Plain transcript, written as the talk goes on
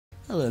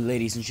Hello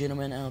ladies and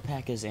gentlemen,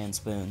 alpacas and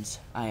spoons.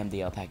 I am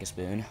the alpaca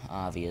spoon,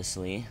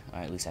 obviously, or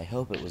at least I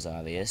hope it was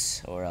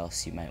obvious, or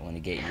else you might want to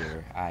get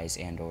your eyes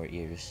and or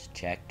ears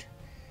checked.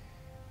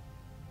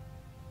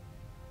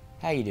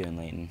 How you doing,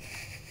 Leighton?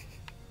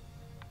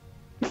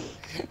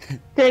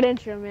 Great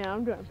intro, man.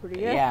 I'm doing pretty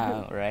good.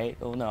 Yeah, right?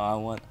 Oh no, I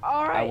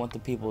Alright. want the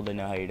people to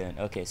know how you're doing.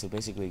 Okay, so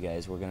basically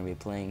guys, we're going to be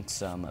playing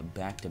some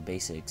Back to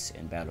Basics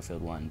in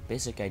Battlefield 1.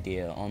 Basic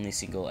idea, only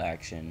single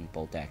action,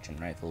 bolt action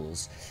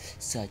rifles,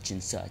 such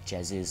and such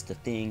as is the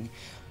thing.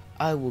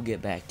 I will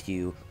get back to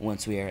you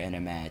once we are in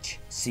a match.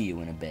 See you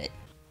in a bit.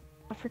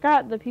 I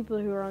forgot the people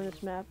who are on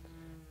this map.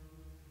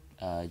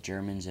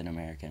 Germans and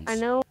Americans. I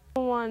know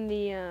on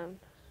the,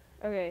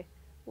 okay,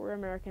 we're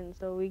Americans,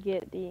 so we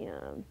get the,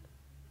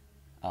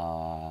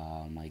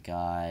 Oh my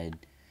god.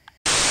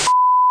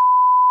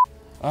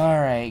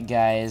 Alright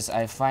guys,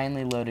 I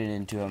finally loaded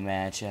into a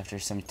match after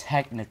some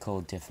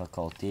technical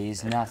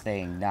difficulties.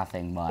 Nothing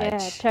much.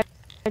 yeah,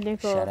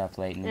 technical. Shut up,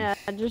 Leighton. Yeah,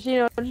 just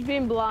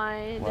being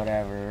blind.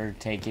 Whatever,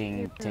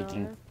 taking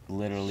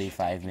literally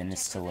 5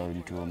 minutes to load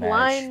into a match.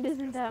 Blind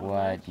isn't that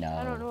What? much. No.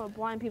 I don't know what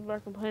blind people are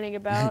complaining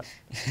about.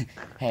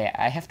 Hey,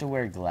 I have to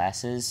wear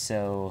glasses,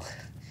 so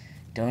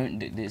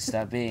don't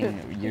stop being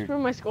You're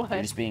from my squad.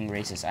 You're just being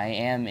racist. I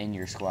am in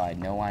your squad.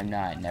 No, I'm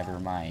not. Never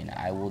mind.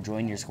 I will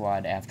join your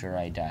squad after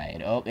I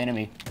died. Oh,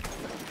 enemy.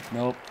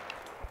 Nope.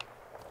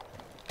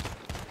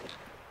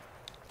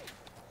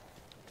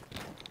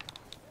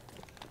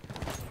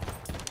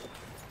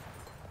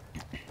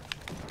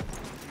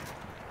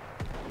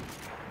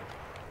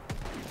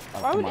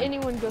 Oh, Why would on.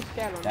 anyone go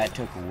scatter? That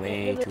took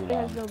way too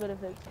long. Has no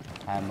benefits.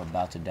 I'm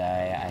about to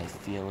die. I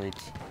feel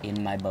it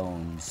in my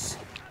bones.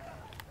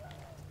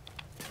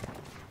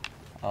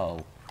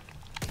 Oh.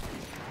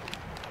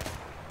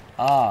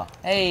 Ah,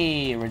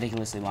 hey,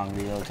 ridiculously long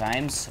reload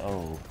times.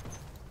 Oh.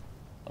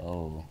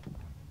 Oh.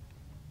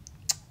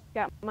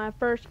 Got my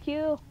first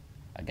kill.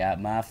 I got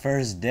my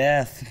first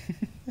death.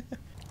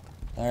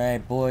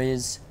 Alright,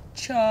 boys.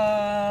 Charge.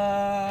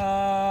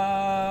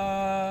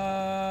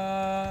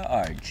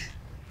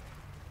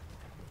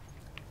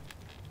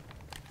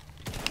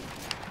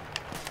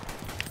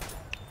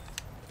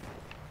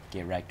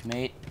 Get wrecked,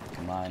 mate.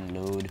 Come on,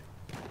 load.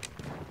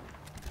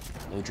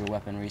 Load your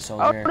weaponry,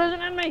 soldier. Oh, there's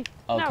an enemy!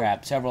 Oh No.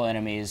 crap, several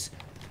enemies.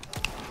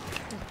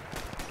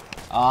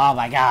 Oh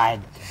my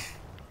god.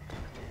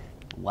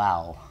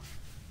 Wow.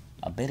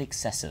 A bit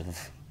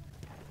excessive.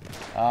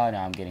 Oh no,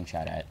 I'm getting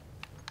shot at.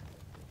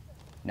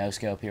 No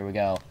scope, here we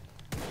go.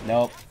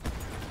 Nope.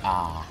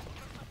 Ah.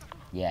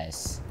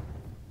 Yes.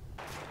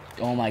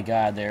 Oh my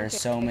god, there are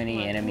so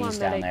many enemies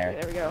down there.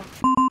 There we go.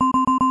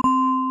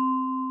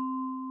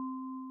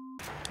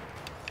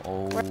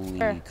 Holy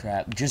Where?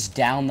 crap. Just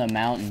down the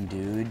mountain,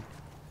 dude.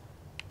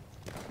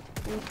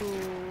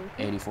 Ooh.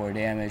 84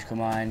 damage,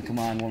 come on,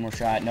 one more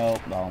shot, nope.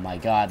 Oh my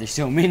god, there's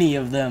so many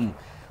of them.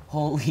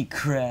 Holy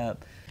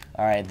crap.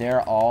 Alright,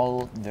 they're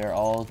all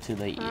to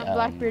the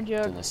Blackbeard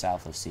joke. to the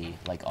south of C,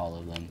 like all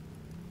of them.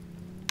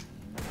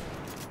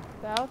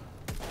 South?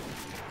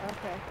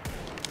 Okay.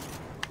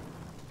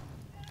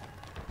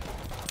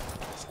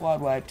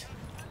 Squad wiped.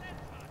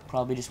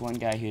 Probably just one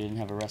guy who didn't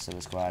have a rest of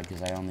the squad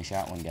because I only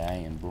shot one guy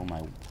and boom,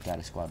 I got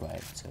a squad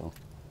wipe, so.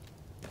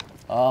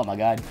 Oh my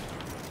god.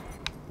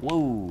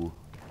 Whoa.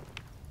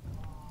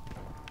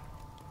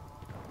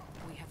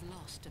 We have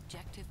lost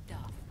objective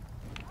Duff.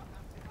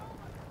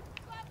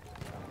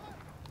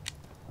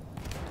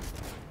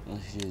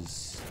 Let's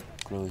just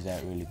close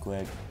that really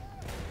quick.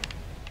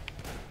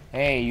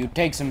 Hey, you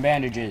take some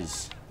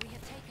bandages. We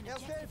have taken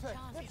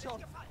objective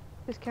Charlie.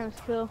 This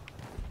counts kill.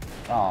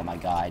 Oh my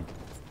god.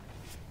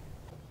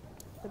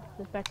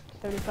 This back to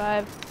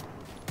 75.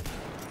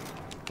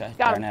 God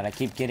Got darn it, I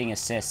keep getting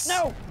assists.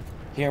 No!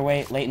 Here,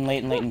 wait,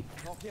 Leighton.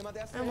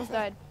 I almost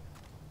died.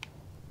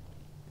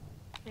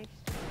 Thanks.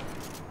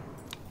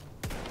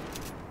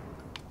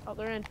 Oh,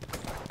 they're in.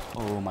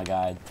 Oh my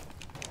god.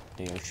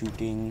 They are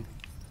shooting,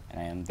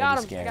 and I am very Got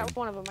him. scared. I got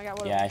one of them.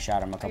 Yeah, I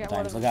shot him a couple got one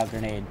times. of Look out,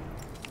 grenade.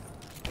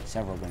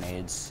 Several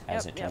grenades,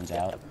 as Yep, it turns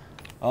yep. out.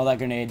 Oh, that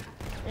grenade.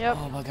 Yep.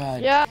 Oh my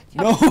god. Yeah.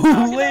 No,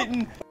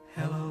 Leighton!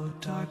 Hello,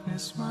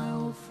 darkness, my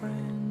old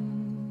friend.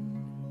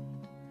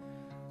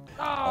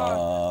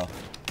 Oh,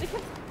 they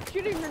kept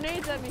shooting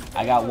grenades at me.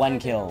 I got one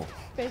kill.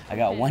 Face I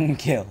got to face. one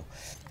kill.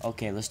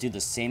 Okay, let's do the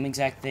same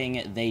exact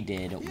thing they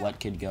did. What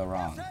could go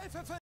wrong?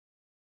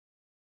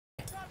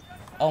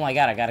 Oh my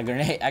god, I got a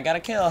grenade. I got a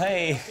kill.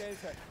 Hey.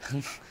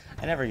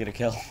 I never get a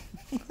kill.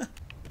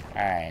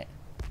 Alright.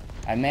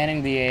 I'm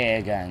manning the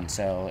AA gun,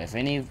 so if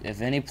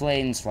any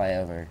planes fly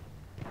over,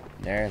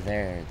 they're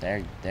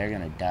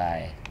gonna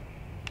die.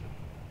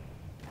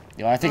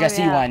 Yo, I think I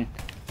see one.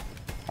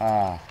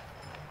 Ah.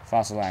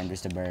 False alarm,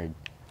 just a bird.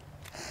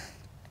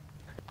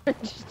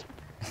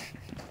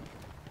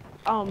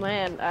 Oh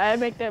man, I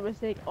make that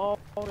mistake all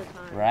the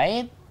time.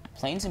 Right?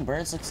 Planes and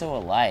birds look so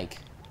alike.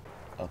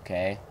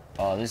 Okay.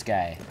 Oh, this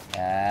guy.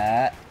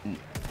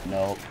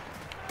 Nope.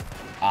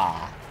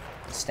 Ah.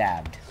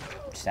 Stabbed.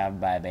 Stabbed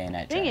by a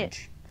bayonet Dang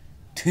it.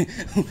 charge.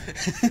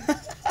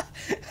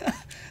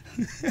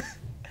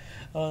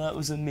 Oh, that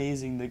was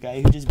amazing. The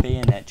guy who just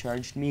bayonet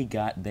charged me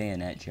got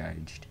bayonet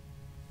charged.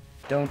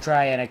 Don't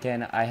try,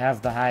 Anakin. I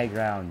have the high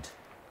ground.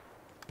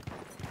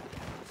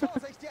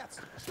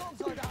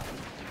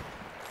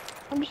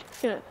 I'm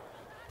just gonna.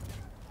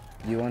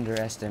 You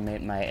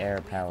underestimate my air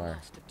We have power.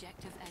 lost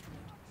objective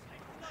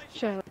Edward.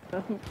 Shut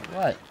up.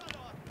 What?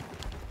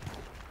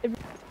 If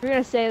you're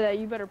gonna say that,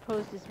 you better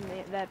post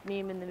that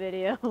meme in the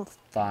video.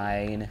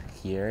 Fine.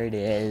 Here it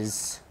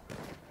is.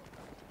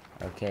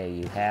 Okay,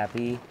 you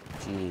happy?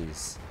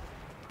 Jeez.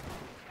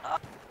 Oh,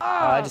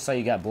 I just saw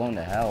you got blown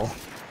to hell.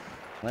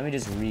 Let me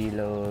just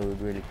reload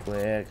really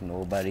quick.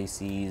 Nobody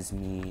sees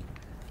me.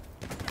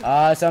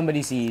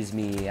 Somebody sees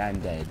me. I'm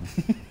dead.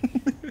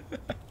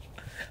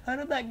 How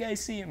did that guy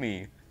see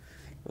me?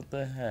 What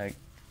the heck?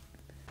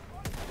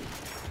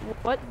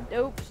 What?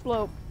 Dope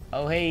slope.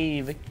 Oh,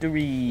 hey,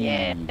 victory!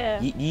 Yeah.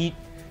 Yeet,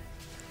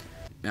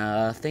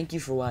 yeet. Thank you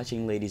for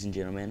watching, ladies and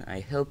gentlemen. I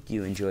hope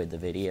you enjoyed the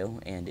video,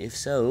 and if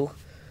so,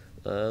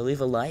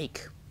 leave a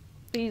like.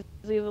 Please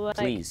leave a like.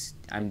 Please,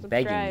 I'm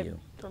Subscribe begging you.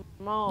 From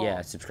all.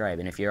 Yeah, subscribe.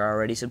 And if you're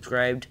already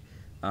subscribed,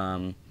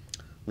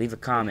 leave a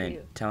comment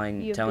you.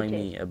 telling You have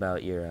me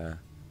about your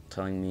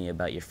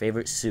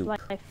favorite soup.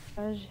 Life.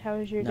 How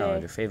was your No, day?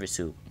 your favorite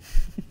soup.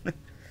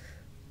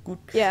 Good.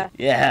 Yeah.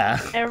 Yeah.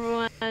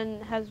 Everyone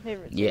has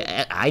favorites.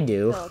 Yeah, I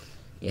do. So,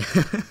 Yeah.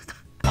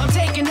 I'm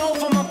taking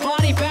over my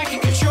body back.